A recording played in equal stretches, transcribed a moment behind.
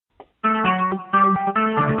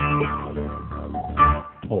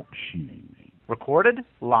talk shit. Recorded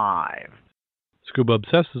live. Scuba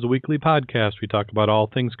Obsessed is a weekly podcast. We talk about all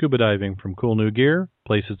things scuba diving, from cool new gear,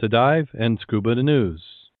 places to dive, and scuba to news.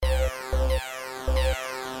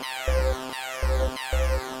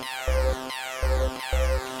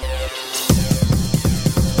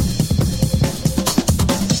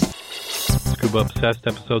 Scuba Obsessed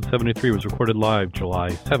episode 73 was recorded live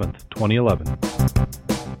July 7th, 2011.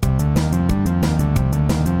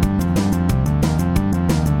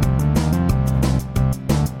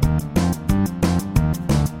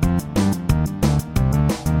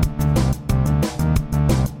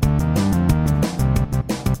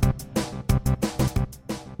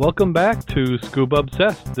 Welcome back to Scuba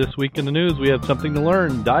Obsessed. This week in the news, we have something to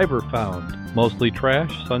learn. Diver found. Mostly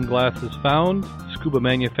trash. Sunglasses found. Scuba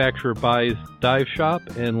manufacturer buys dive shop.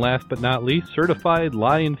 And last but not least, certified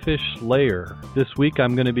lionfish slayer. This week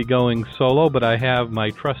I'm going to be going solo, but I have my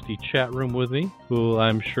trusty chat room with me, who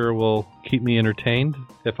I'm sure will keep me entertained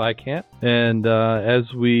if I can't. And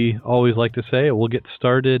as we always like to say, we'll get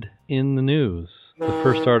started in the news. The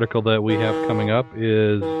first article that we have coming up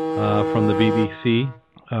is from the BBC.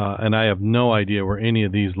 And I have no idea where any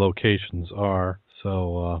of these locations are,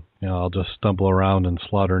 so I'll just stumble around and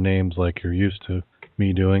slaughter names like you're used to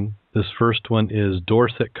me doing. This first one is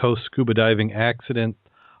Dorset Coast scuba diving accident,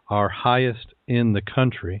 our highest in the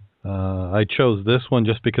country. I chose this one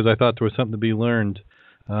just because I thought there was something to be learned.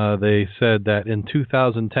 They said that in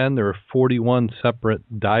 2010 there were 41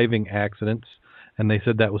 separate diving accidents, and they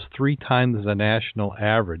said that was 3 times the national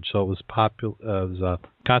average, so it was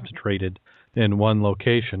concentrated in one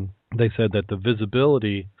location. They said that the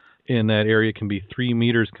visibility in that area can be 3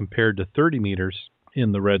 meters compared to 30 meters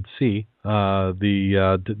in the Red Sea.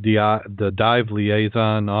 The dive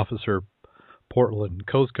liaison officer, Portland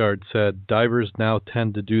Coast Guard, said divers now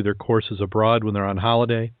tend to do their courses abroad when they're on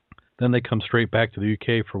holiday. Then they come straight back to the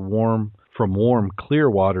UK from warm, clear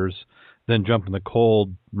waters, then jump in the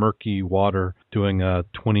cold, murky water doing a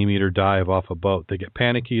 20-meter dive off a boat. They get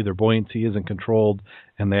panicky, their buoyancy isn't controlled,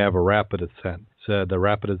 and they have a rapid ascent. Said the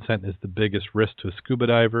rapid ascent is the biggest risk to a scuba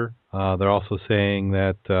diver. They're also saying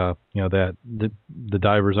that that the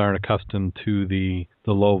divers aren't accustomed to the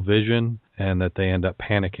low vision and that they end up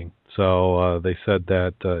panicking. So they said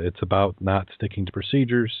that it's about not sticking to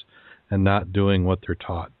procedures and not doing what they're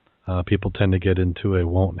taught. People tend to get into it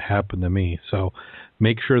won't happen to me. So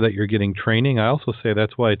make sure that you're getting training. I also say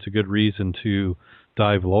that's why it's a good reason to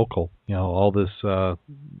dive local. All this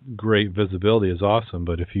great visibility is awesome,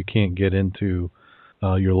 but if you can't get into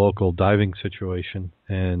your local diving situation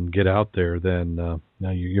and get out there, then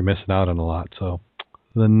you're missing out on a lot. So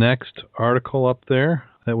the next article up there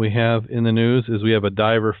that we have in the news is we have a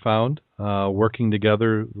diver found working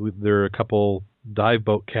together. There are a couple dive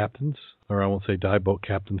boat captains, or I won't say dive boat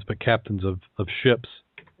captains, but captains of ships,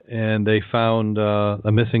 and they found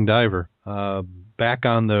a missing diver. Back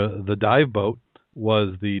on the dive boat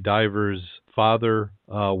was the diver's father,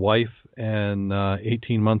 wife, and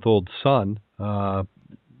 18-month-old son.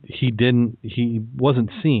 He wasn't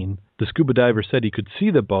seen. The scuba diver said he could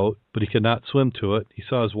see the boat, but he could not swim to it. He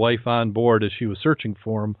saw his wife on board as she was searching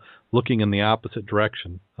for him, looking in the opposite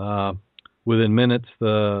direction. Within minutes,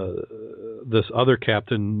 this other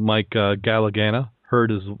captain, Mike Galagana, heard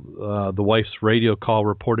the wife's radio call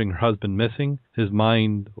reporting her husband missing. His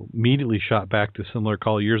mind immediately shot back to a similar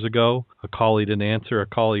call years ago, a call he didn't answer, a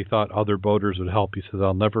call he thought other boaters would help. He says,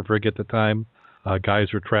 "I'll never forget the time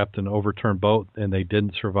guys were trapped in an overturned boat and they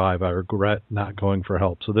didn't survive. I regret not going for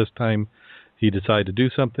help." So this time he decided to do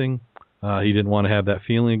something. He didn't want to have that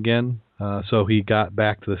feeling again. So he got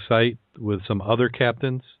back to the site with some other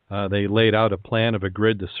captains. They laid out a plan of a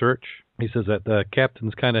grid to search. He says that the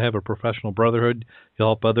captains kind of have a professional brotherhood. You'll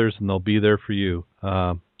help others and they'll be there for you.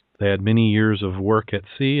 They had many years of work at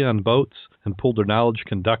sea on boats and pooled their knowledge to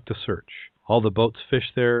conduct a search. All the boats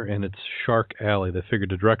fish there, and it's Shark Alley. They figured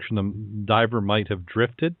the direction the diver might have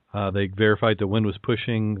drifted. They verified the wind was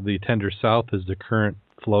pushing the tender south as the current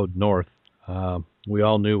flowed north. We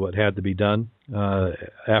all knew what had to be done.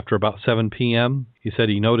 After about 7 p.m., he said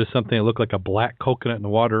he noticed something that looked like a black coconut in the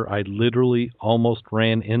water. I literally almost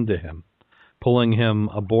ran into him. Pulling him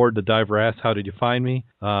aboard, the diver asked, "How did you find me?"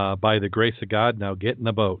 "By the grace of God, now get in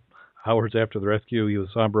the boat." Hours after the rescue, he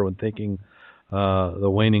was somber when thinking the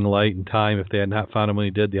waning light and time. If they had not found him when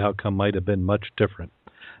he did, the outcome might have been much different.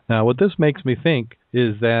 Now, what this makes me think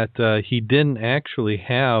is that he didn't actually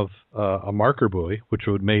have a marker buoy, which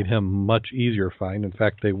would have made him much easier to find. In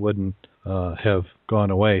fact, they wouldn't have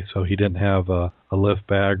gone away, so he didn't have a lift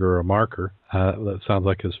bag or a marker. That sounds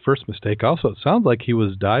like his first mistake. Also, it sounds like he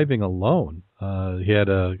was diving alone. He had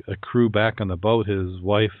a crew back on the boat, his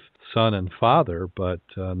wife, son and father, but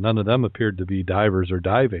none of them appeared to be divers or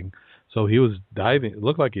diving. So he was diving. It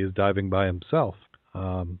looked like he was diving by himself.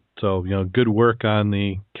 So good work on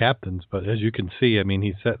the captains. But as you can see, I mean,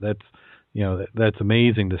 he said that's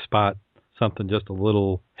amazing to spot something just a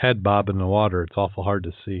little head bobbing in the water. It's awful hard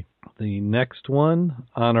to see. The next one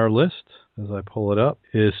on our list, as I pull it up,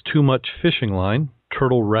 is Too Much Fishing Line,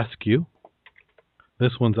 Turtle Rescue.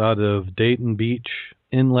 This one's out of Dayton Beach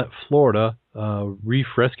Inlet, Florida. Reef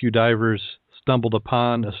rescue divers stumbled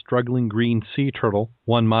upon a struggling green sea turtle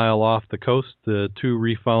 1 mile off the coast. The two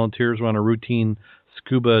reef volunteers were on a routine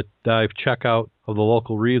scuba dive checkout of the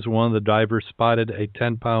local reefs. One of the divers spotted a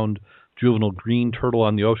 10-pound juvenile green turtle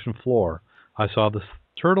on the ocean floor. I saw the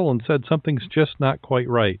turtle and said, "Something's just not quite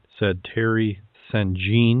right," said Terry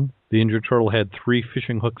Sanjean. The injured turtle had 3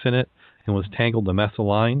 fishing hooks in it and was tangled in a mess of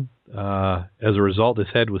line. As a result, his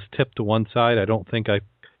head was tipped to one side. I don't think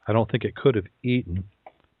it could have eaten.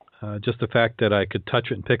 Just the fact that I could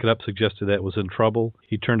touch it and pick it up suggested that it was in trouble.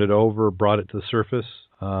 He turned it over, brought it to the surface.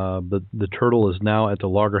 The turtle is now at the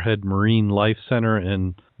Loggerhead Marine Life Center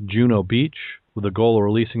in Juno Beach, with the goal of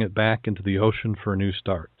releasing it back into the ocean for a new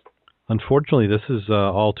start. Unfortunately, this is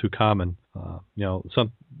all too common.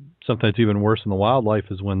 Something that's even worse in the wildlife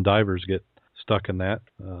is when divers get stuck in that.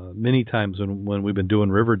 Many times when we've been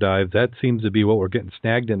doing river dives, that seems to be what we're getting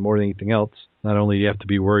snagged in more than anything else. Not only do you have to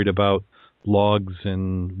be worried about logs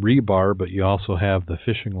and rebar, but you also have the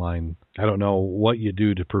fishing line. I don't know what you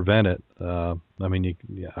do to prevent it.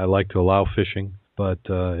 I like to allow fishing, but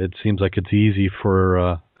it seems like it's easy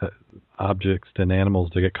for objects and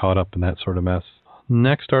animals to get caught up in that sort of mess.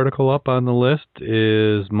 Next article up on the list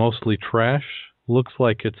is mostly trash. Looks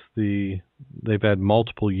like they've had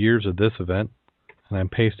multiple years of this event, and I'm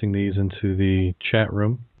pasting these into the chat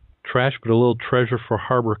room. Trash, but a little treasure for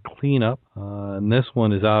harbor cleanup. And this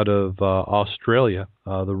one is out of Australia.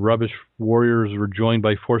 The rubbish warriors were joined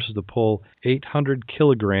by forces to pull 800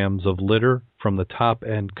 kilograms of litter from the top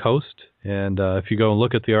end coast. And if you go and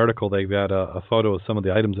look at the article, they've got a photo of some of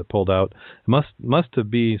the items that pulled out. It must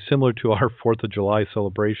have been similar to our 4th of July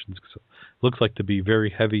celebrations. It looks like to be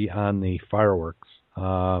very heavy on the fireworks.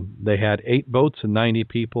 They had 8 boats and 90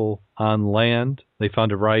 people on land. They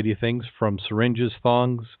found a variety of things from syringes,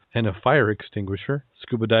 thongs, and a fire extinguisher.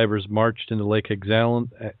 Scuba divers marched into Lake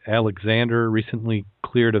Alexander, recently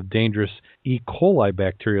cleared of dangerous E. coli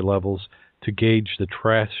bacteria levels, to gauge the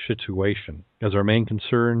trash situation. As our main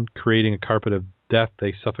concern, creating a carpet of death,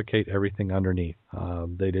 they suffocate everything underneath.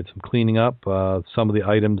 They did some cleaning up. Some of the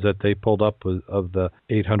items that they pulled up was of the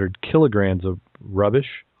 800 kilograms of rubbish,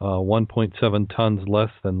 1.7 tons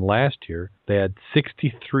less than last year. They had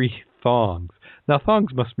 63 thongs. Now,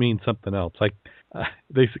 thongs must mean something else,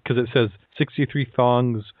 because it says 63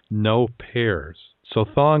 thongs, no pairs. So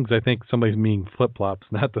thongs, I think somebody's meaning flip-flops,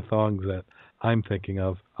 not the thongs that I'm thinking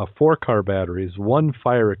of. 4 car batteries, 1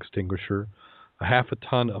 fire extinguisher, a half a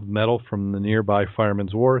ton of metal from the nearby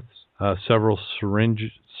Fireman's Wharf, several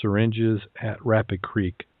syringes at Rapid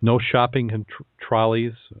Creek. No shopping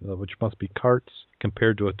trolleys, which must be carts,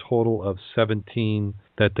 compared to a total of 17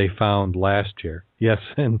 that they found last year. Yes,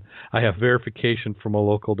 and I have verification from a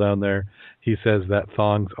local down there. He says that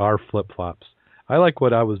thongs are flip-flops. I like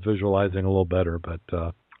what I was visualizing a little better, but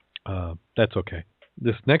that's okay.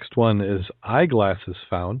 This next one is eyeglasses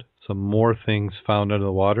found. Some more things found under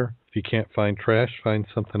the water. If you can't find trash, find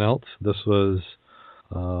something else. This was,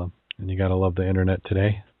 and you gotta love the internet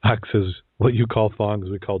today. Fox says, what you call thongs,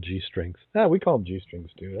 we call G-strings. Yeah, we call them G-strings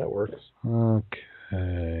too. That works.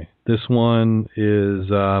 Okay. This one is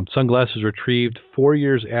sunglasses retrieved 4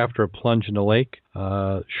 years after a plunge in the lake.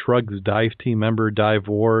 Shrugs dive team member Dive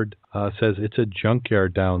Ward says it's a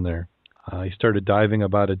junkyard down there. He started diving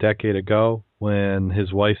about a decade ago when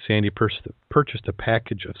his wife Sandy purchased a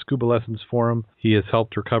package of scuba lessons for him. He has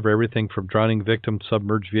helped recover everything from drowning victims,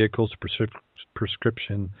 submerged vehicles, to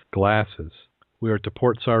prescription glasses. We were at the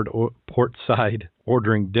port side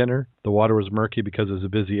ordering dinner. The water was murky because it was a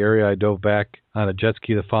busy area. I dove back on a jet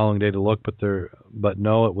ski the following day to look, but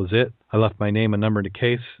no, it was it. I left my name and number in the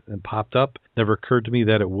case and popped up. Never occurred to me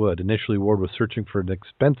that it would. Initially, Ward was searching for an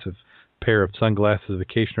expensive pair of sunglasses. A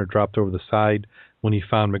vacationer dropped over the side when he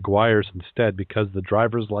found McGuire's instead, because the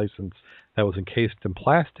driver's license that was encased in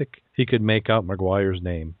plastic, he could make out McGuire's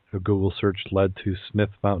name. A Google search led to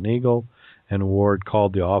Smith Mountain Eagle, and Ward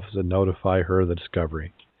called the office and notified her of the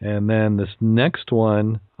discovery. And then this next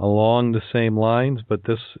one, along the same lines, but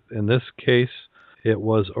in this case, it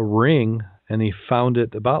was a ring, and he found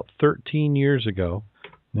it about 13 years ago.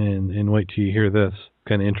 And wait till you hear this.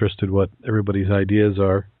 Kind of interested what everybody's ideas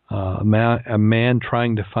are. A man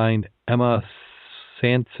trying to find Emma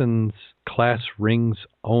Sanson's class rings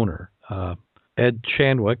owner. Ed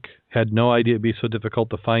Chanwick had no idea it'd be so difficult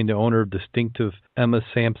to find the owner of distinctive Emma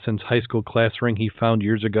Sampson's high school class ring he found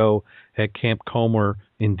years ago at Camp Comer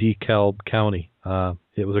in DeKalb County.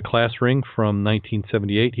 It was a class ring from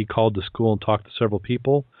 1978. He called the school and talked to several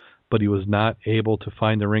people, but he was not able to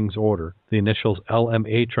find the ring's order. The initials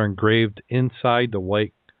LMH are engraved inside the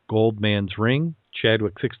white gold man's ring.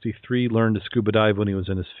 Chadwick, 63, learned to scuba dive when he was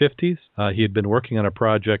in his 50s. He had been working on a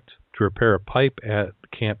project to repair a pipe at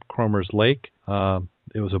Camp Cromer's Lake.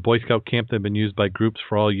 It was a Boy Scout camp that had been used by groups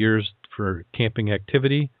for all years for camping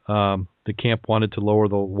activity. The camp wanted to lower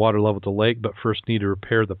the water level of the lake, but first needed to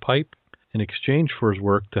repair the pipe. In exchange for his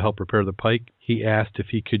work to help repair the pipe, he asked if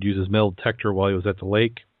he could use his metal detector while he was at the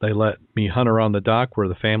lake. They let me hunt around the dock where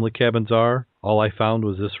the family cabins are. All I found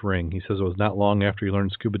was this ring. He says it was not long after he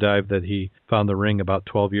learned scuba dive that he found the ring about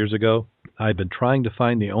 12 years ago. I've been trying to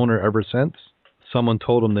find the owner ever since. Someone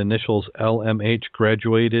told him the initials LMH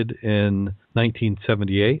graduated in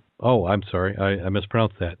 1978. Oh, I'm sorry. I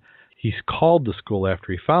mispronounced that. He called the school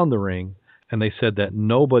after he found the ring, and they said that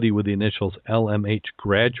nobody with the initials LMH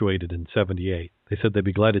graduated in 78. They said they'd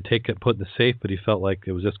be glad to take it, put in the safe, but he felt like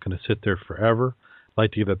it was just going to sit there forever. I'd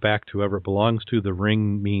like to give it back to whoever it belongs to. The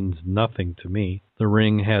ring means nothing to me. The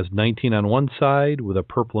ring has 19 on one side with a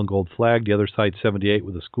purple and gold flag, the other side 78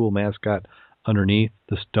 with a school mascot underneath.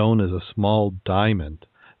 The stone is a small diamond.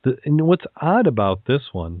 And what's odd about this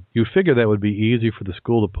one, you figure that would be easy for the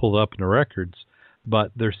school to pull up in the records,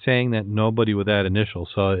 but they're saying that nobody with that initial,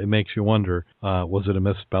 so it makes you wonder, was it a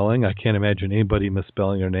misspelling? I can't imagine anybody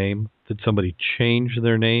misspelling their name. Did somebody change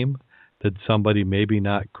their name? Did somebody maybe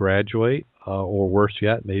not graduate? Or worse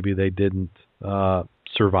yet, maybe they didn't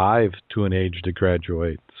survive to an age to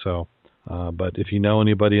graduate. So, but if you know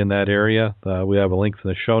anybody in that area, we have a link in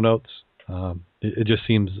the show notes. It just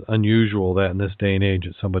seems unusual that in this day and age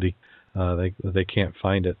that somebody they can't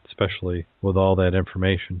find it, especially with all that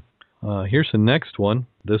information. Here's the next one.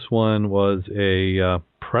 This one was a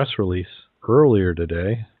press release earlier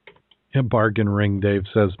today. A bargain ring, Dave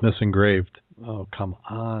says, misengraved. Oh, come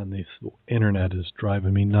on. This internet is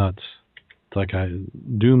driving me nuts. It's like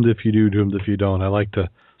doomed if you do, doomed if you don't. I like to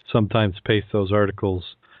sometimes paste those articles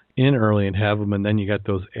in early and have them, and then you got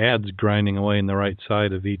those ads grinding away in the right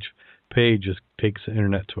side of each page. Just takes the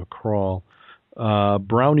internet to a crawl.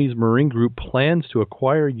 Brownie's Marine Group plans to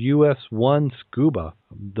acquire US-1 Scuba.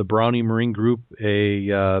 The Brownie Marine Group,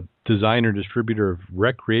 a designer distributor of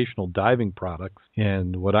recreational diving products,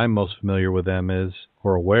 and what I'm most familiar with them is,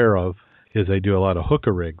 or aware of, is they do a lot of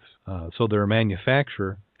hookah rigs. So they're a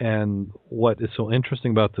manufacturer, and what is so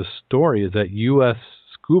interesting about this story is that US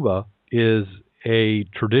Scuba is a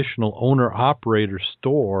traditional owner-operator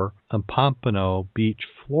store in Pompano Beach,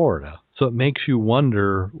 Florida. So it makes you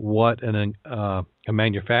wonder what a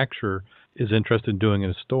manufacturer is interested in doing in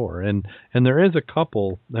a store. And there is a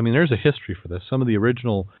couple, there's a history for this. Some of the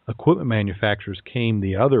original equipment manufacturers came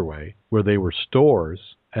the other way, where they were stores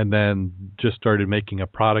and then just started making a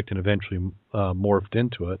product and eventually morphed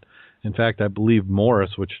into it. In fact, I believe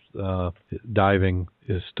Morris, which diving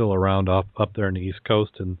is still around up there in the East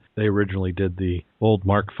Coast, and they originally did the old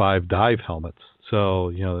Mark V dive helmets.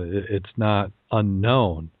 So, it's not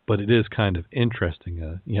unknown, but it is kind of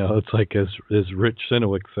interesting. It's like as Rich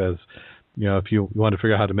Sinowick says, if you want to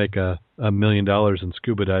figure out how to make $1 million in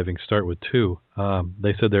scuba diving, start with 2.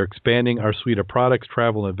 They said they're expanding our suite of products,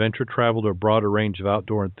 travel and adventure travel, to a broader range of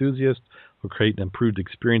outdoor enthusiasts. Will create an improved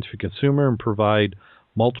experience for the consumer and provide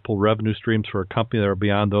multiple revenue streams for a company that are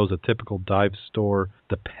beyond those a typical dive store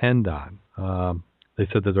depend on. They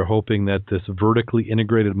said that they're hoping that this vertically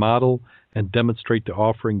integrated model and demonstrate the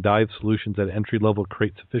offering dive solutions at entry level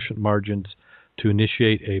create sufficient margins to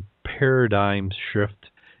initiate a paradigm shift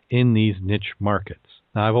in these niche markets.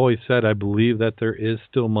 Now, I've always said I believe that there is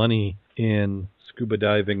still money in scuba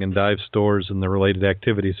diving and dive stores and the related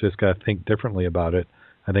activities, so it's got to think differently about it.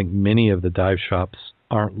 I think many of the dive shops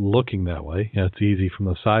aren't looking that way. It's easy from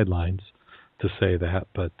the sidelines to say that,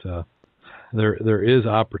 but there is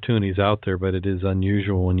opportunities out there, but it is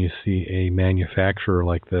unusual when you see a manufacturer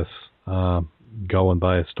like this go and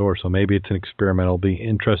buy a store. So maybe it's an experiment. It'll be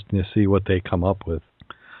interesting to see what they come up with.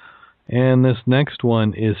 And this next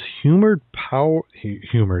one is human-powered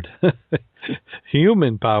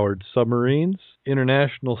submarines.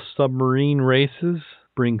 International submarine races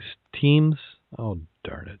brings teams. Oh,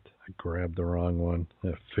 darn it. I grabbed the wrong one.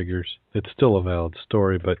 That figures. It's still a valid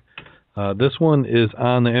story, but this one is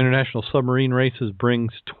on the International Submarine Races,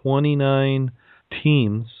 brings 29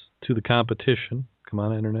 teams to the competition. Come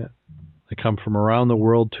on, Internet. They come from around the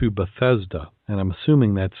world to Bethesda, and I'm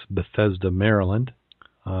assuming that's Bethesda, Maryland.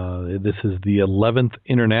 This is the 11th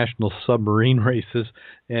International Submarine Races,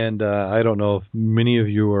 and I don't know if many of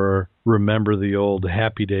you remember the old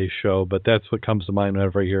Happy Days show, but that's what comes to mind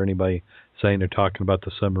whenever I hear anybody saying they're talking about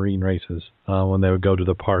the submarine races when they would go to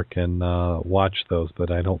the park and watch those,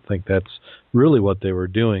 but I don't think that's really what they were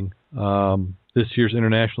doing. This year's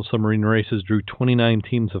International Submarine Races drew 29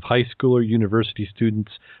 teams of high school or university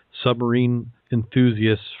students, submarine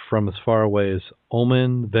enthusiasts from as far away as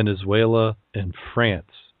Oman, Venezuela, and France.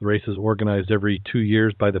 The race is organized every 2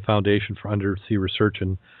 years by the Foundation for Undersea Research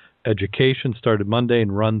and Education. Started Monday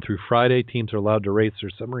and run through Friday. Teams are allowed to race their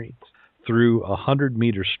submarines through a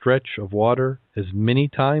 100-meter stretch of water as many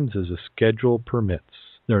times as the schedule permits.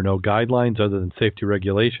 There are no guidelines other than safety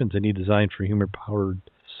regulations. Any design for human-powered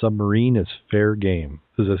submarine is fair game.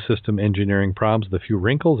 There's a system engineering problems with a few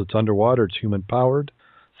wrinkles. It's underwater. It's human-powered,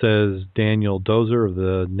 says Daniel Dozer of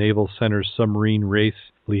the Naval Center's Submarine Race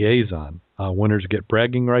Liaison. Winners get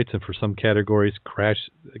bragging rights and for some categories,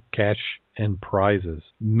 cash and prizes.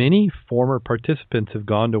 Many former participants have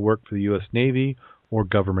gone to work for the U.S. Navy or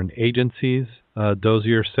government agencies,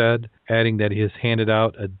 Dozier said, adding that he has handed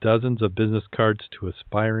out dozens of business cards to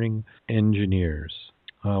aspiring engineers.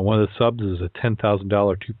 One of the subs is a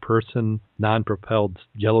 $10,000 two-person, non-propelled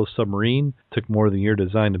yellow submarine. Took more than a year to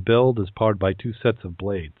design and build. Is powered by 2 sets of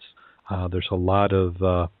blades. There's a lot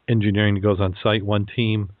of engineering that goes on site. One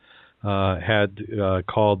team had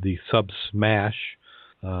called the Sub Smash,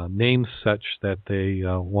 named such that they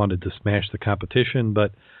wanted to smash the competition,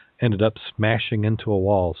 but ended up smashing into a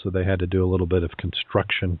wall, so they had to do a little bit of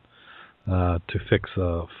construction to fix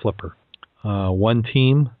a flipper. One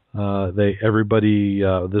team, this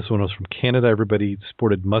one was from Canada. Everybody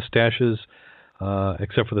sported mustaches,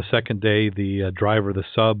 except for the second day. The driver of the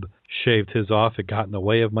sub shaved his off. It got in the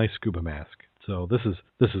way of my scuba mask. So this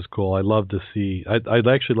is cool. I'd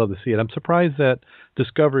actually love to see it. I'm surprised that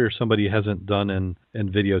Discovery or somebody hasn't done and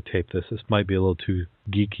videotaped this. This might be a little too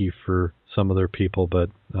geeky for some other people, but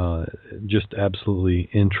just absolutely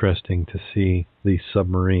interesting to see these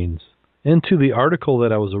submarines. Into the article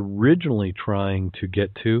that I was originally trying to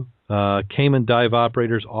get to, Cayman dive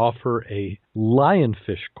operators offer a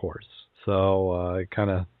Lionfish course. So it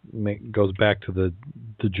kind of goes back to the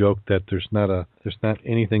joke that there's not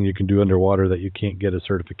anything you can do underwater that you can't get a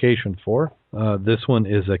certification for. This one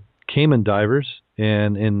is a Cayman divers,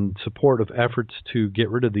 and in support of efforts to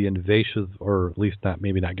get rid of the invasive, or at least not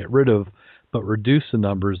get rid of, but reduce the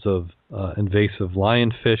numbers of invasive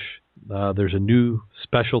lionfish. There's a new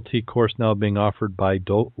specialty course now being offered by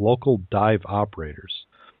local dive operators.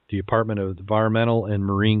 The Department of Environmental and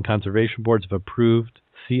Marine Conservation Boards have approved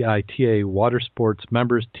CITA water sports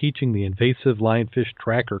members teaching the invasive lionfish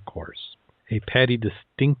tracker course, a PADI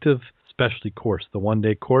distinctive specialty course. The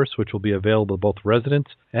one-day course, which will be available to both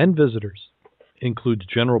residents and visitors, includes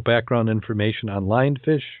general background information on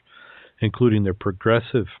lionfish, including their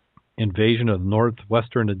progressive invasion of the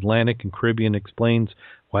northwestern Atlantic and Caribbean, explains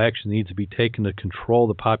why action needs to be taken to control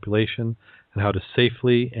the population and how to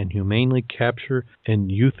safely and humanely capture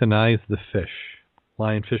and euthanize the fish.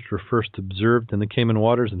 Lionfish were first observed in the Cayman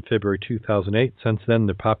waters in February 2008. Since then,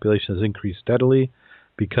 their population has increased steadily.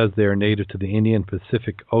 Because they are native to the Indian and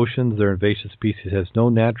Pacific Oceans, their invasive species has no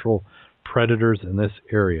natural predators in this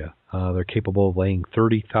area. They're capable of laying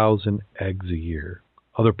 30,000 eggs a year.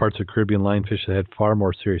 Other parts of Caribbean lionfish have had far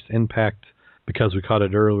more serious impact. Because we caught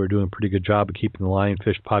it early, we're doing a pretty good job of keeping the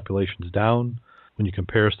lionfish populations down. When you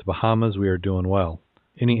compare us to Bahamas, we are doing well.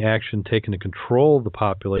 Any action taken to control the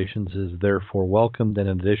populations is therefore welcomed, and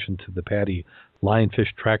in addition to the PADI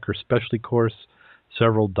Lionfish Tracker Specialty Course,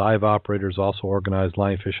 several dive operators also organize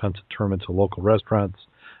lionfish hunts and tournaments at local restaurants,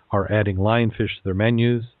 are adding lionfish to their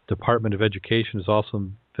menus. Department of Education is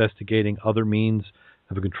also investigating other means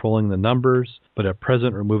of controlling the numbers, but at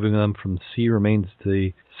present removing them from the sea remains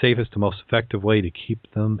the safest and most effective way to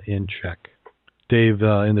keep them in check. Dave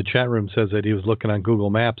in the chat room says that he was looking on Google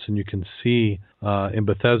Maps, and you can see in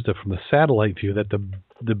Bethesda from the satellite view that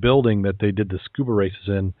the building that they did the scuba races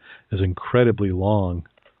in is incredibly long.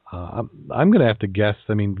 I'm going to have to guess.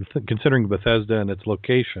 I mean, considering Bethesda and its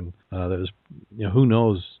location, who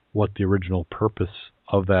knows what the original purpose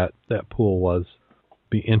of that pool was.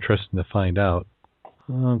 Be interesting to find out.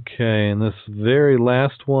 Okay, and this very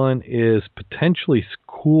last one is potentially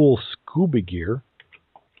cool scuba gear.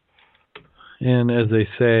 And as they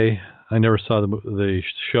say, I never saw the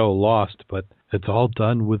show Lost, but it's all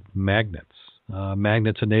done with magnets.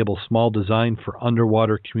 Magnets enable small design for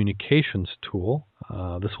underwater communications tool.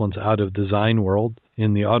 This one's out of Design World.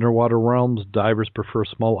 In the underwater realms, divers prefer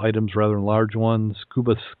small items rather than large ones.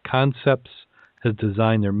 Scuba Concepts has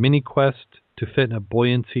designed their Mini Quest to fit in a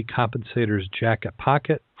buoyancy compensator's jacket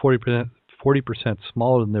pocket, 40%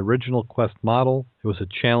 smaller than the original Quest model. It was a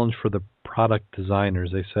challenge for the product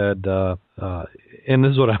designers. They said, and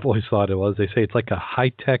this is what I've always thought it was, they say it's like a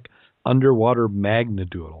high-tech underwater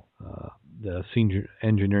magnadoodle. The senior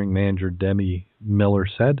engineering manager, Demi Miller,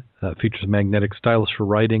 said. Features a magnetic stylus for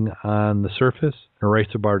writing on the surface, an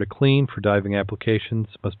eraser bar to clean for diving applications.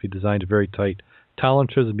 Must be designed to very tight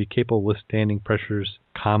tolerances and be capable of withstanding pressures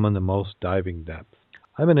common to most diving depths.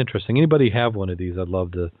 I've been interesting. Anybody have one of these? I'd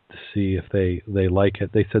love to see if they like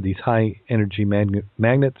it. They said these high-energy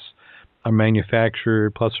magnets are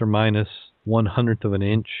manufactured plus or minus 1/100th of an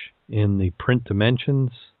inch in the print dimensions.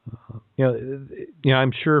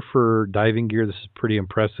 I'm sure for diving gear this is pretty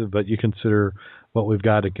impressive, but you consider what we've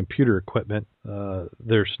got in computer equipment.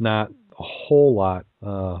 There's not a whole lot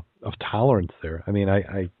of tolerance there. I mean,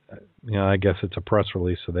 I guess it's a press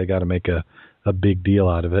release, so they got to make a big deal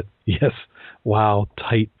out of it. Yes, wow,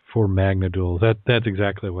 tight for magnadoules. That's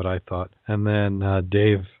exactly what I thought. And then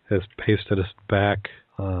Dave has pasted us back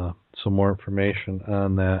some more information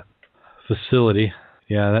on that facility.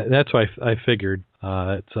 Yeah, that's what I figured.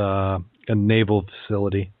 It's a naval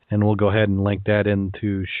facility, and we'll go ahead and link that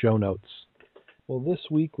into show notes. Well, this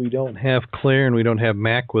week we don't have Claire and we don't have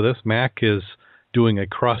Mac with us. Mac is doing a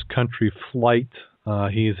cross-country flight.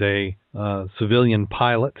 He's a civilian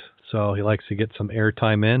pilot, so he likes to get some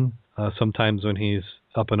airtime in. Sometimes when he's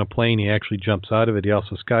up in a plane, he actually jumps out of it. He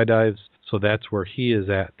also skydives, so that's where he is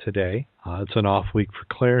at today. It's an off week for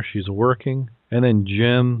Claire. She's working. And then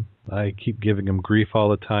Jim, I keep giving him grief all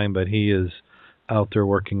the time, but he is out there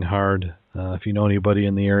working hard. If you know anybody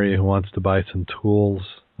in the area who wants to buy some tools,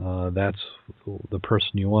 that's the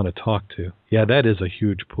person you want to talk to. Yeah, that is a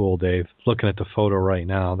huge pool, Dave. Looking at the photo right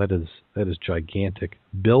now, that is gigantic.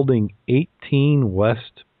 Building 18,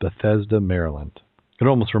 West Bethesda, Maryland. It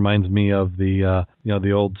almost reminds me of the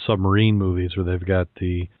old submarine movies where they've got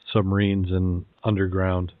the submarines in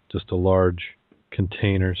underground, just a large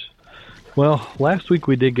containers. Well, last week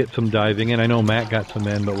we did get some diving, and I know Matt got some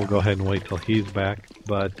in, but we'll go ahead and wait till he's back.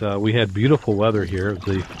 But we had beautiful weather here. It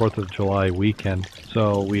was the 4th of July weekend,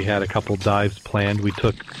 so we had a couple dives planned. We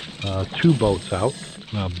took 2 boats out.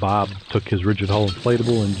 Bob took his rigid hull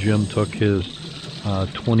inflatable, and Jim took his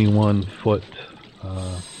 21-foot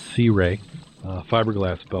Sea Ray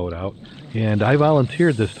fiberglass boat out. And I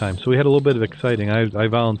volunteered this time, so we had a little bit of exciting. I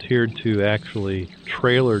volunteered to actually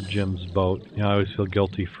trailer Jim's boat. I always feel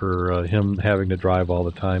guilty for him having to drive all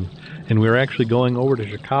the time. And we were actually going over to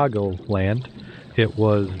Chicagoland. It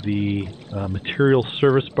was the Material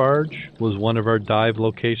Service Barge was one of our dive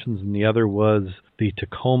locations, and the other was the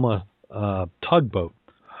Tacoma tugboat.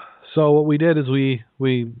 So what we did is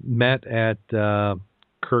we met at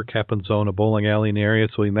Kirk Caponzona bowling alley in the area.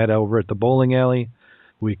 So we met over at the bowling alley.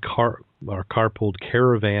 We carpooled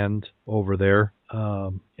caravanned over there.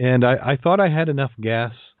 And I thought I had enough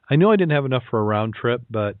gas. I knew I didn't have enough for a round trip,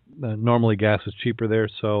 but normally gas is cheaper there.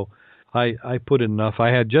 So I put in enough. I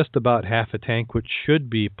had just about half a tank, which should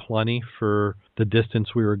be plenty for the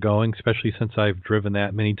distance we were going, especially since I've driven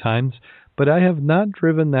that many times. But I have not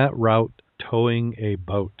driven that route towing a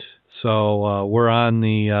boat. So we're on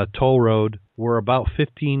the toll road. We're about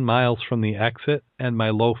 15 miles from the exit, and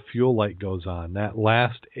my low fuel light goes on. That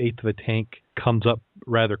last eighth of a tank comes up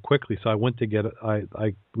rather quickly, so I went to get it.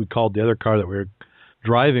 We called the other car that we were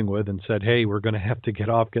driving with and said, hey, we're going to have to get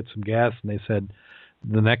off, get some gas. And they said,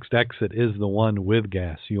 the next exit is the one with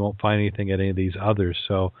gas. You won't find anything at any of these others.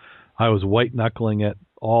 So I was white-knuckling it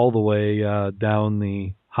all the way down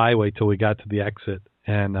the highway till we got to the exit,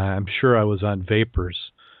 and I'm sure I was on vapors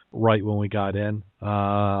right when we got in.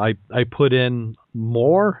 I put in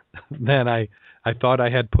more than I thought I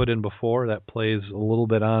had put in before. That plays a little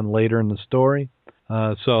bit on later in the story.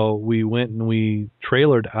 So we went and we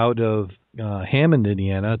trailered out of Hammond,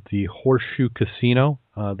 Indiana, at the Horseshoe Casino.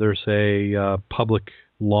 There's a public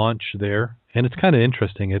launch there, and it's kind of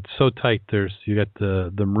interesting. It's so tight. You got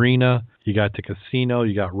the marina, you got the casino,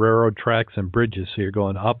 you got railroad tracks and bridges, so you're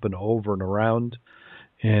going up and over and around,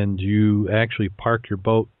 and you actually park your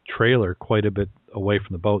boat trailer quite a bit away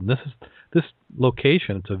from the boat. And this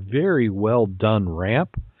location, it's a very well done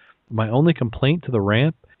ramp. My only complaint to the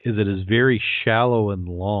ramp is it is very shallow and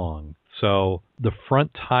long. So the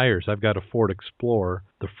front tires, I've got a Ford Explorer,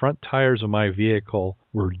 the front tires of my vehicle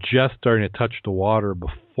were just starting to touch the water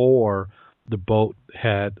before the boat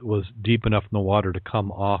was deep enough in the water to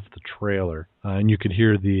come off the trailer. And you could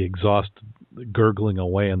hear the exhaust gurgling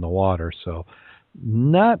away in the water. So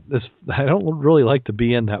I don't really like to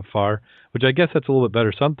be in that far, which I guess that's a little bit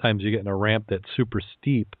better. Sometimes you get in a ramp that's super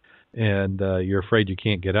steep, and you're afraid you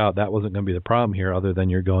can't get out. That wasn't going to be the problem here, other than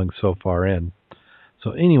you're going so far in.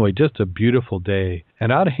 So anyway, just a beautiful day.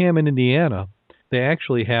 And out of Hammond, Indiana, they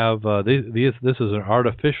actually have this is an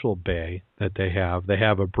artificial bay that they have. They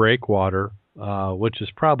have a breakwater, which is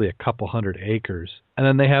probably a couple hundred acres, and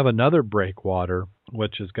then they have another breakwater,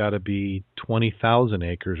 which has got to be 20,000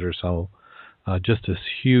 acres or so. Just this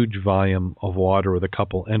huge volume of water with a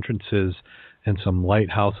couple entrances and some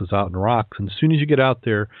lighthouses out in rocks. And as soon as you get out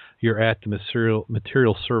there, you're at the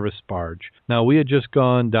material service barge. Now, we had just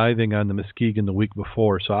gone diving on the Muskegon the week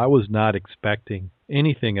before, so I was not expecting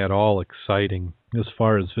anything at all exciting as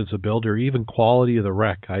far as visibility or even quality of the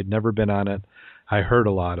wreck. I'd never been on it. I heard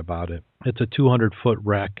a lot about it. It's a 200-foot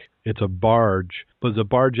wreck. It's a barge, but it's a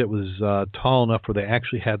barge that was tall enough where they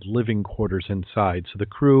actually had living quarters inside. So the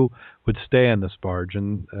crew would stay on this barge,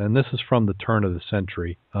 and this is from the turn of the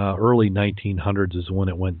century. Early 1900s is when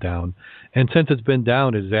it went down. And since it's been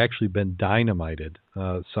down, it has actually been dynamited.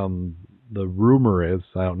 The rumor is,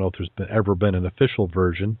 I don't know if there's ever been an official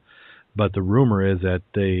version, but the rumor is that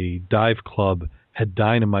the dive club had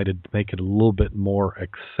dynamited to make it a little bit more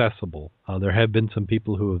accessible. There have been some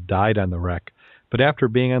people who have died on the wreck, but after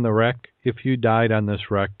being on the wreck, if you died on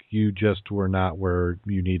this wreck, you just were not where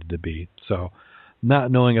you needed to be. So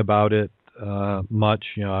not knowing about it much,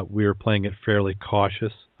 we were playing it fairly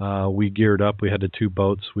cautious. We geared up. We had the two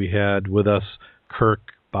boats. We had with us Kirk,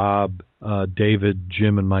 Bob, David,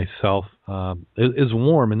 Jim, and myself. It is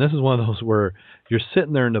warm, and this is one of those where you're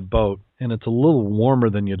sitting there in the boat, and it's a little warmer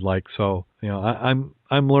than you'd like. So, I'm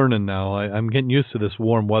learning now. I'm getting used to this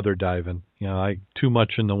warm weather diving. Too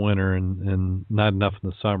much in the winter and not enough in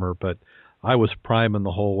the summer. But I was priming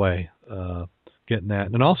the whole way, getting that.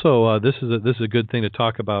 And also, this is a good thing to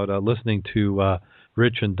talk about. Listening to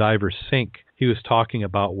Rich and Diver Sync, he was talking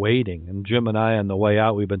about wading, and Jim and I on the way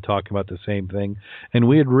out, we've been talking about the same thing. And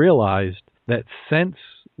we had realized that since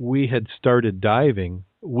we had started diving,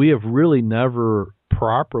 we have really never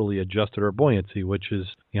properly adjusted our buoyancy, which is,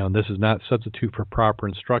 this is not substitute for proper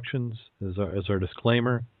instructions, as our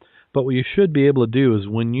disclaimer. But what you should be able to do is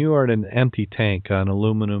when you are in an empty tank on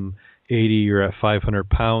aluminum 80, you're at 500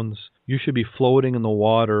 pounds, you should be floating in the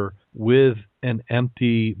water with an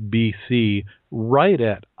empty BC right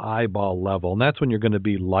at eyeball level. And that's when you're going to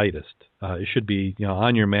be lightest. It should be,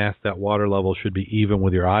 on your mask, that water level should be even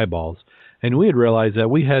with your eyeballs. And we had realized that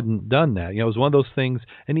we hadn't done that. It was one of those things.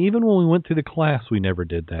 And even when we went through the class, we never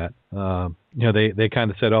did that. They kind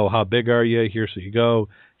of said, "Oh, how big are you? Here's what you go.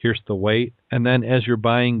 Here's the weight." And then as you're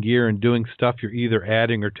buying gear and doing stuff, you're either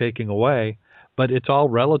adding or taking away. But it's all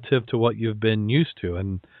relative to what you've been used to.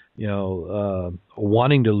 And,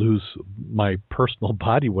 wanting to lose my personal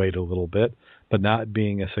body weight a little bit, but not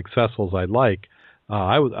being as successful as I'd like,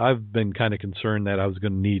 I've been kind of concerned that I was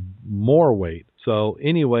going to need more weight. So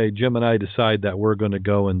anyway, Jim and I decide that we're going to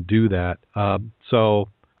go and do that.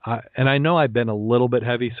 And I know I've been a little bit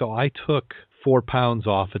heavy, so I took 4 pounds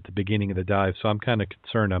off at the beginning of the dive. So I'm kind of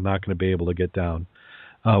concerned I'm not going to be able to get down.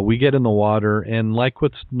 We get in the water, and like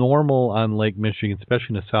what's normal on Lake Michigan,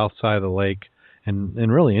 especially in the south side of the lake,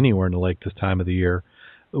 and really anywhere in the lake this time of the year,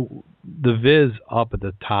 the viz up at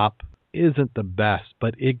the top isn't the best,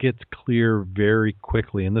 but it gets clear very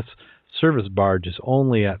quickly. And this service barge is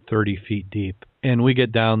only at 30 feet deep. And we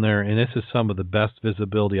get down there, and this is some of the best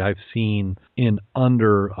visibility I've seen in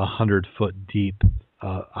under 100 foot deep,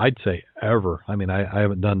 I'd say ever. I mean, I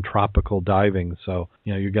haven't done tropical diving, so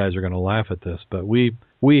you guys are going to laugh at this, but we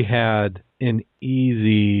had an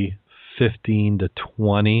easy 15 to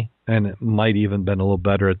 20, and it might even been a little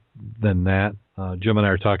better than that. Jim and I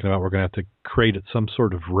are talking about we're going to have to create some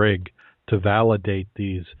sort of rig to validate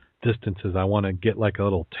these distances. I want to get like a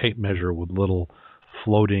little tape measure with little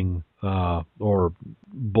floating or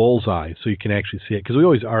bullseye so you can actually see it, because we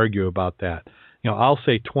always argue about that. I'll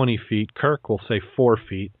say 20 feet. Kirk will say 4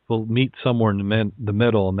 feet. We'll meet somewhere in the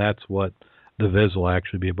middle, and that's what the viz will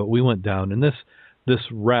actually be. But we went down, and this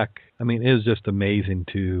wreck, I mean, it is just amazing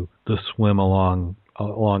to swim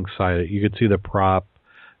alongside it. You could see the prop.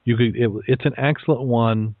 It's an excellent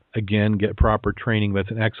one. Again, get proper training, but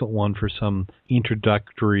it's an excellent one for some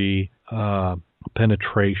introductory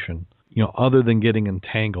penetration. Other than getting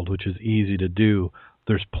entangled, which is easy to do,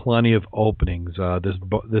 there's plenty of openings.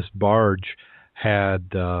 This barge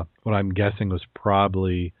had what I'm guessing was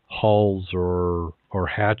probably hulls or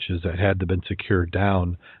hatches that had to been secured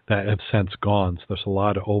down that have since gone. So there's a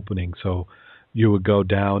lot of openings. So you would go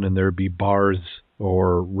down, and there'd be bars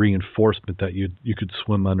or reinforcement that you could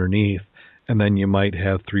swim underneath, and then you might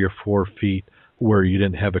have 3 or 4 feet where you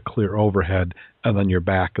didn't have a clear overhead, and then you're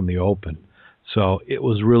back in the open. So it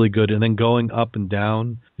was really good. And then going up and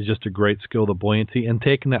down is just a great skill, the buoyancy. And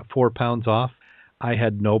taking that 4 pounds off, I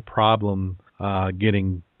had no problem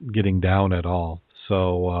getting down at all.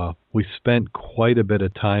 So we spent quite a bit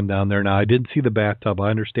of time down there. Now, I didn't see the bathtub. I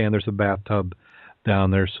understand there's a bathtub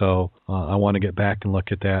down there, so I want to get back and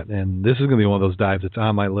look at that. And this is going to be one of those dives that's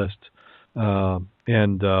on my list.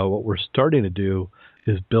 And what we're starting to do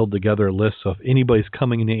is build together a list of anybody's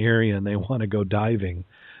coming in the area and they want to go diving.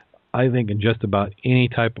 I think in just about any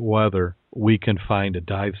type of weather, we can find a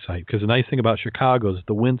dive site. Because the nice thing about Chicago is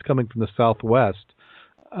the wind's coming from the southwest.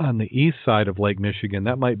 On the east side of Lake Michigan,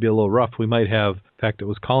 that might be a little rough. We might have, in fact, it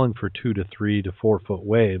was calling for 2 to 3 to 4 foot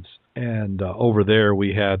waves. And over there,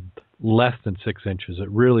 we had less than 6 inches. It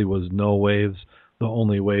really was no waves. The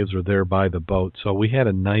only waves were there by the boat. So we had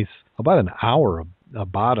a nice, about an hour of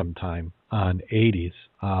bottom time on 80s.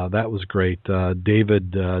 That was great.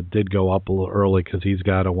 David did go up a little early because he's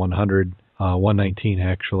got a 100, 119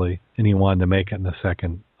 actually, and he wanted to make it in the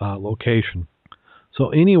second location.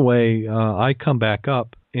 So anyway, I come back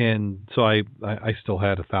up, and so I still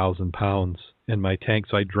had 1,000 pounds in my tank,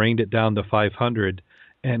 so I drained it down to 500,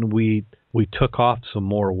 and we took off some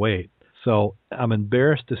more weight. So I'm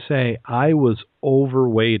embarrassed to say I was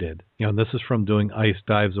overweighted. And this is from doing ice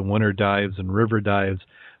dives and winter dives and river dives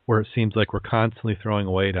where it seems like we're constantly throwing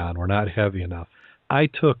weight on. We're not heavy enough. I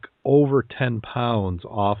took over 10 pounds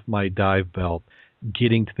off my dive belt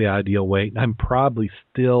getting to the ideal weight, and I'm probably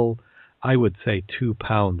still, I would say, 2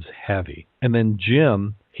 pounds heavy. And then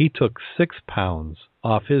Jim, he took 6 pounds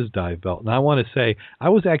off his dive belt. And I want to say I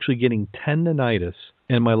was actually getting tendonitis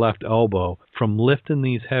in my left elbow from lifting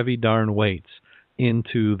these heavy darn weights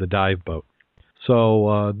into the dive boat.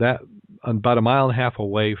 So that about a mile and a half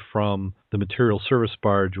away from the material service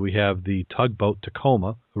barge, we have the tugboat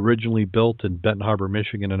Tacoma, originally built in Benton Harbor,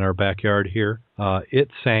 Michigan, in our backyard here. It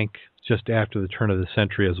sank just after the turn of the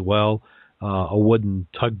century as well. A wooden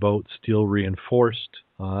tugboat, steel reinforced.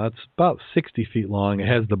 It's about 60 feet long. It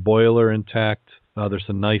has the boiler intact. There's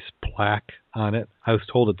a nice plaque on it. I was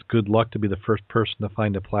told it's good luck to be the first person to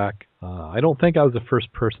find a plaque. I don't think I was the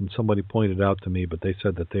first person. Somebody pointed out to me, but they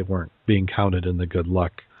said that they weren't being counted in the good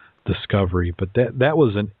luck discovery. But that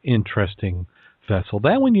was an interesting vessel.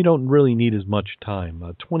 That one you don't really need as much time.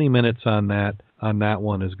 20 minutes on that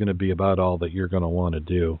one is going to be about all that you're going to want to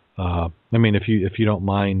do. I mean, if you don't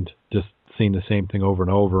mind just seeing the same thing over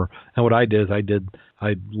and over. And what I did is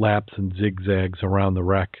I laps and zigzags around the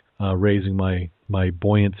wreck, raising my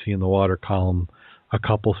buoyancy in the water column a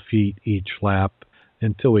couple feet each lap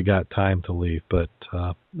until we got time to leave. But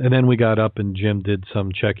and then we got up and Jim did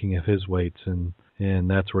some checking of his weights, and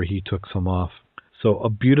that's where he took some off. So a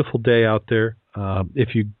beautiful day out there.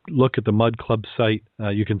 If you look at the Mud Club site,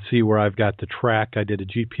 you can see where I've got the track. I did a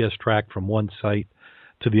GPS track from one site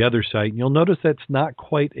to the other site. And you'll notice that's not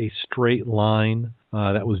quite a straight line.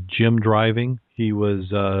 That was Jim driving. He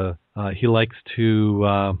likes to,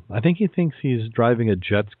 I think he thinks he's driving a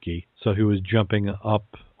jet ski. So he was jumping up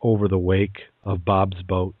over the wake of Bob's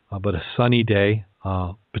boat. But a sunny day.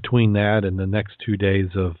 Between that and the next 2 days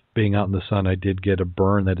of being out in the sun, I did get a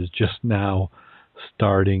burn that is just now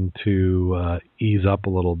starting to ease up a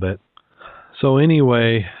little bit. So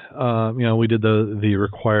anyway, we did the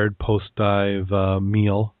required post-dive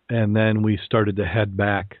meal, and then we started to head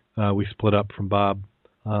back. We split up from Bob.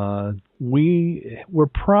 We were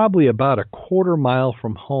probably about a quarter mile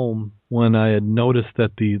from home when I had noticed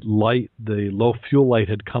that the low fuel light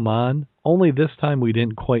had come on. Only this time we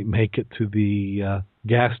didn't quite make it to the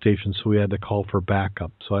gas station, so we had to call for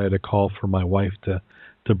backup. So I had to call for my wife to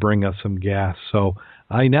bring us some gas. So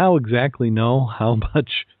I now exactly know how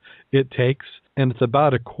much it takes, and it's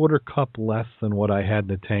about a quarter cup less than what I had in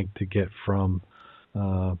the tank to get from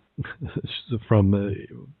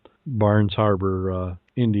Barnes Harbor,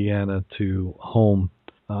 Indiana to home.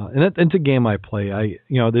 And it's a game I play.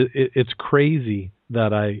 It's crazy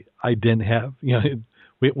that I didn't have,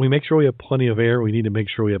 we make sure we have plenty of air. We need to make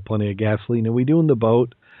sure we have plenty of gasoline, and we do in the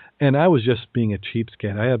boat. And I was just being a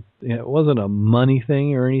cheapskate. It wasn't a money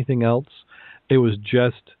thing or anything else. It was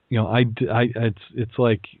just, it's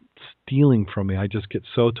like stealing from me. I just get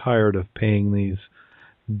so tired of paying these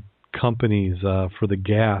companies for the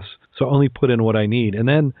gas. So I only put in what I need. And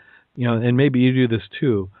then, and maybe you do this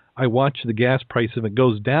too. I watch the gas price. If it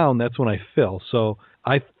goes down, that's when I fill. So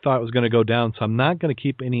I thought it was going to go down. So I'm not going to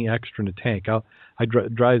keep any extra in the tank.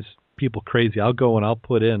 It drives people crazy. I'll go and I'll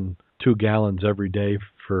put in 2 gallons every day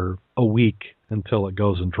for a week until it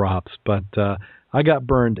goes and drops. But I got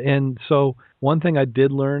burned. And so one thing I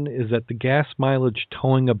did learn is that the gas mileage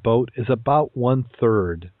towing a boat is about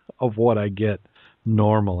 1/3 of what I get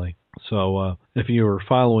normally. So if you were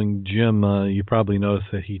following Jim, you probably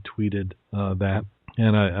noticed that he tweeted that.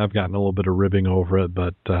 And I've gotten a little bit of ribbing over it,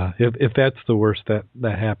 but if that's the worst that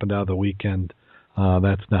happened out of the weekend,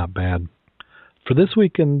 that's not bad. For this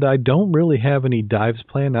weekend, I don't really have any dives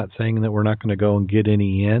planned. Not saying that we're not going to go and get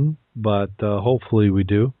any in, but hopefully we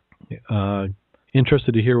do.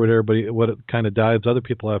 Interested to hear what kind of dives other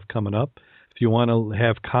people have coming up. If you want to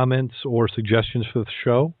have comments or suggestions for the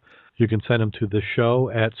show, you can send them to the show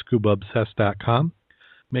at scubaobsessed.com.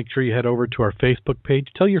 Make sure you head over to our Facebook page.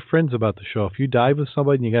 Tell your friends about the show. If you dive with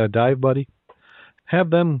somebody and you got a dive buddy, have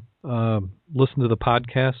them listen to the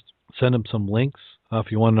podcast. Send them some links. If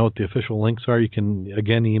you want to know what the official links are, you can,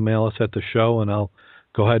 again, email us at the show, and I'll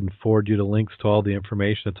go ahead and forward you the links to all the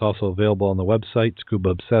information. It's also available on the website,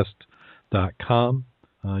 scubaobsessed.com.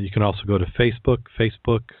 You can also go to Facebook,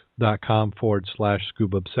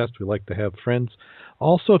 facebook.com/scubaobsessed. We like to have friends.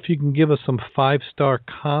 Also, if you can give us some 5-star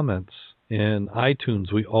comments in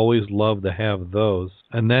iTunes, we always love to have those.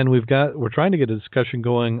 And then we're trying to get a discussion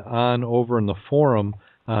going on over in the forum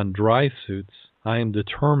on dry suits. I am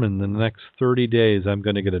determined in the next 30 days I'm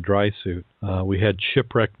going to get a dry suit. We had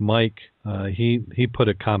Shipwreck Mike. He put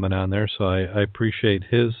a comment on there, so I appreciate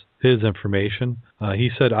his information. He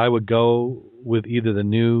said I would go with either the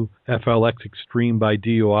new FLX Extreme by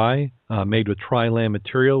DUI, made with tri-lam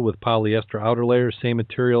material with polyester outer layer, same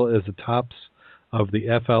material as the tops of the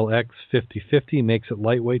FLX 5050, makes it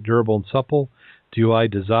lightweight, durable, and supple. DUI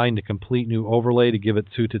designed a complete new overlay to give it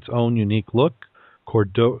suit its own unique look.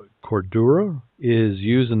 Cordura is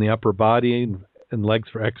used in the upper body and legs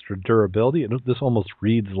for extra durability. This almost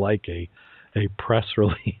reads like a press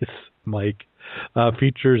release, Mike.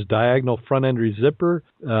 Features diagonal front end zipper,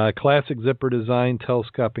 classic zipper design,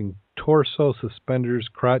 telescoping torso, suspenders,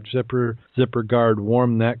 crotch zipper, zipper guard,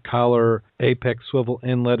 warm neck, collar, apex swivel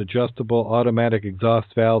inlet, adjustable automatic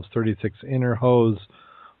exhaust valves, 36 inner hose,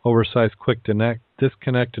 oversized quick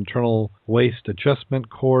disconnect, internal waist adjustment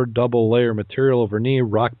cord, double layer material over knee,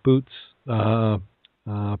 rock boots.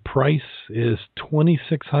 Price is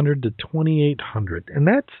 $2,600 to $2,800, and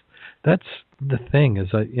that's the thing is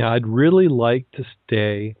I'd really like to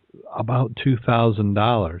stay about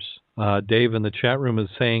 $2,000. Dave in the chat room is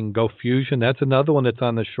saying Go Fusion. That's another one that's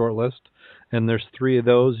on the short list, and there's 3 of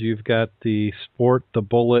those. You've got the Sport, the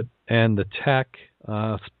Bullet, and the Tech.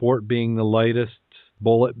 Sport being the lightest,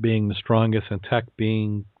 Bullet being the strongest, and Tech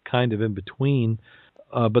being kind of in between.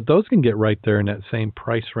 But those can get right there in that same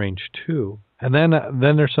price range too. And then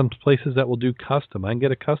there's some places that will do custom. I can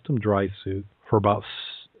get a custom dry suit for about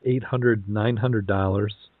 $800,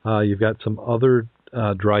 $900. You've got some other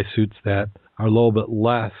dry suits that are a little bit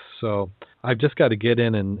less. So I've just got to get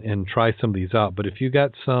in and try some of these out. But if you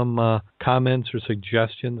got some comments or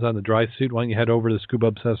suggestions on the dry suit, why don't you head over to the Scuba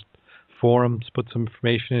Obsessed forums, put some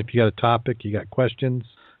information in. If you got a topic, you got questions,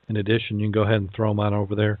 in addition, you can go ahead and throw them on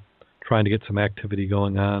over there. Trying to get some activity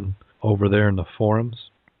going on over there in the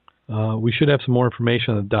forums. We should have some more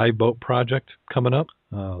information on the dive boat project coming up.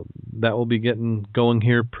 That will be getting going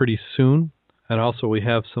here pretty soon. And also we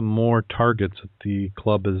have some more targets that the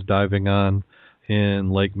club is diving on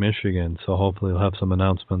in Lake Michigan. So hopefully we'll have some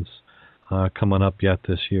announcements coming up yet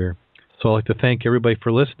this year. So I'd like to thank everybody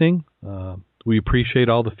for listening. We appreciate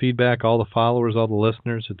all the feedback, all the followers, all the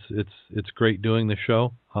listeners. It's great doing the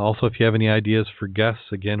show. Also, if you have any ideas for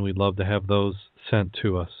guests, again, we'd love to have those sent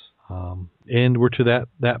to us. And we're to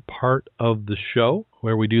that part of the show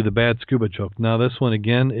where we do the bad scuba joke. Now, this one,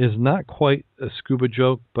 again, is not quite a scuba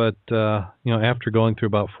joke, but after going through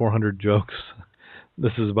about 400 jokes,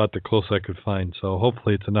 this is about the closest I could find. So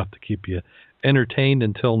hopefully it's enough to keep you entertained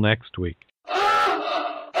until next week.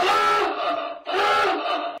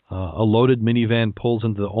 A loaded minivan pulls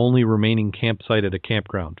into the only remaining campsite at a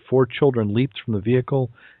campground. 4 children leaped from the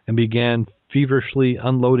vehicle and began feverishly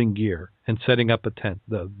unloading gear and setting up a tent.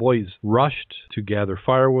 The boys rushed to gather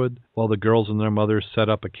firewood, while the girls and their mothers set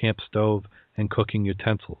up a camp stove and cooking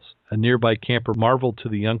utensils. A nearby camper marveled to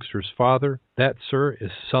the youngster's father. "That, sir,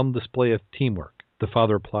 is some display of teamwork." The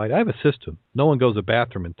father replied, "I have a system. No one goes to the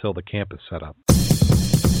bathroom until the camp is set up."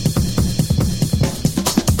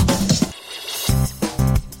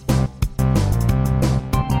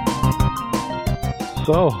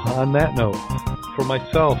 So, on that note, for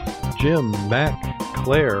myself, Jim, Mac,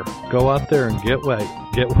 Claire, go out there and get wet,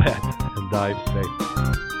 and dive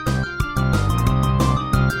safe.